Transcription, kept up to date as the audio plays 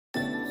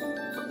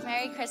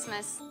Merry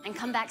Christmas, and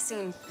come back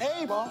soon.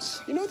 Hey,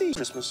 boss. You know the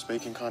Christmas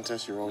baking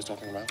contest you're always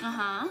talking about?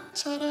 Uh-huh.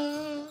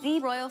 Ta-da! The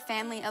royal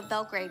family of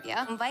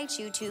Belgravia invites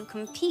you to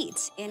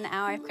compete in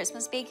our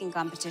Christmas baking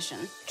competition.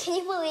 Can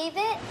you believe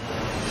it?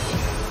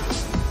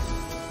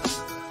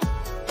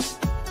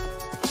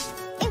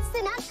 It's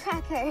the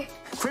Nutcracker.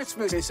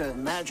 Christmas is a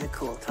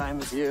magical time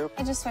of year.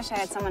 I just wish I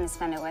had someone to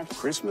spend it with.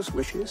 Christmas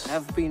wishes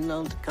have been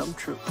known to come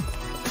true.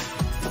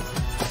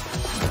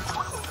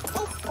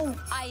 Oh,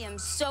 I am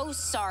so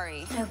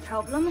sorry. No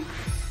problem.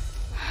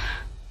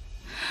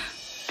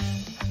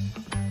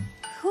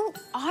 Who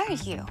are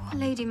you?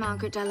 Lady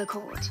Margaret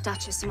Delacour,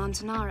 Duchess of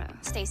Montanaro.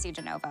 Stacy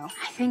DeNovo.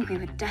 I think we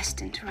were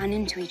destined to run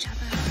into each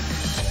other.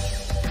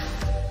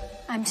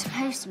 I'm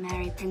supposed to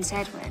marry Prince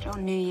Edward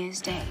on New Year's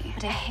Day,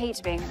 but I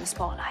hate being in the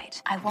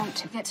spotlight. I want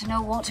to get to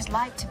know what it's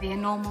like to be a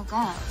normal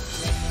girl.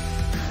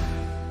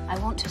 I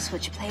want to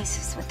switch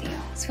places with you.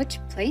 Switch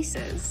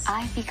places?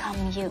 I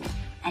become you,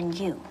 and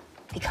you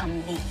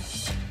become me.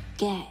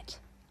 Get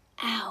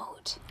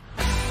out.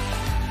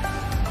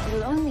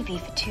 It'll only be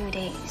for 2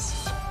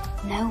 days.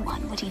 No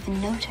one would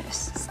even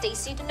notice.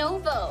 Stacy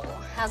DeNovo.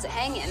 How's it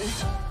hanging?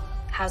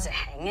 How's it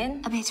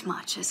hanging? A bit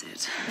much, is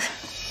it?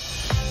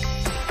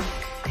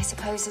 I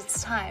suppose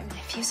it's time,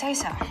 if you say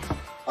so.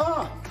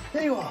 Ah,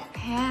 there you are.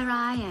 Here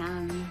I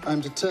am. I'm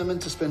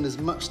determined to spend as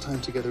much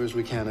time together as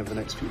we can over the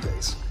next few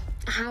days.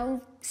 How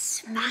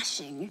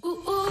smashing. Ooh,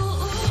 ooh,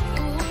 ooh,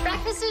 ooh.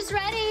 Breakfast is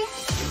ready.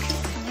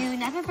 You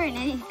never burn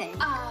anything.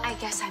 I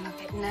guess I'm a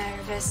bit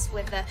nervous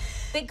with the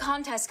big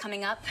contest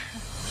coming up.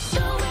 The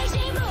way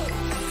she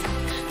moves,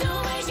 the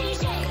way she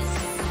shakes.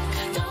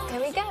 Here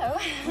we go.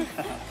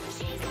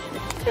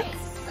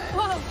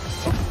 Whoa.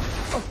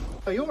 Oh,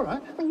 are you all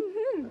right?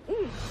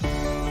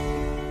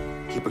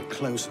 Keep a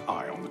close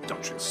eye on the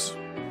Duchess.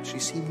 She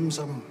seems,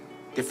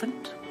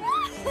 different.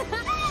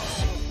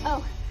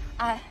 Oh,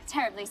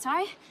 terribly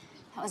sorry.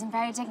 That wasn't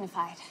very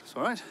dignified. It's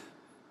all right.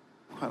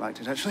 Quite liked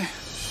it, actually.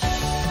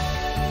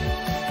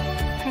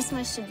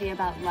 Christmas should be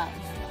about love.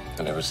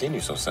 I've never seen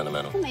you so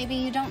sentimental. Well, maybe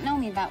you don't know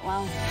me that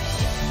well.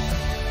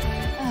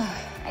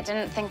 I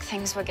didn't think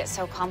things would get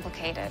so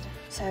complicated.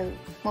 So,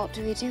 what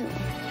do we do?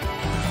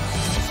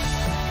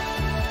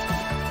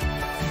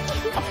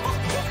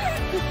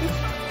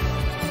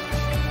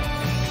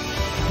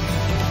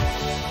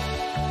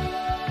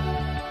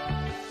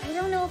 I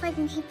don't know if I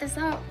can keep this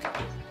up.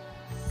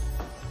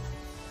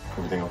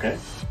 Everything okay?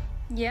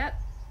 Yep.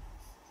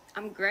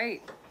 I'm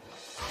great.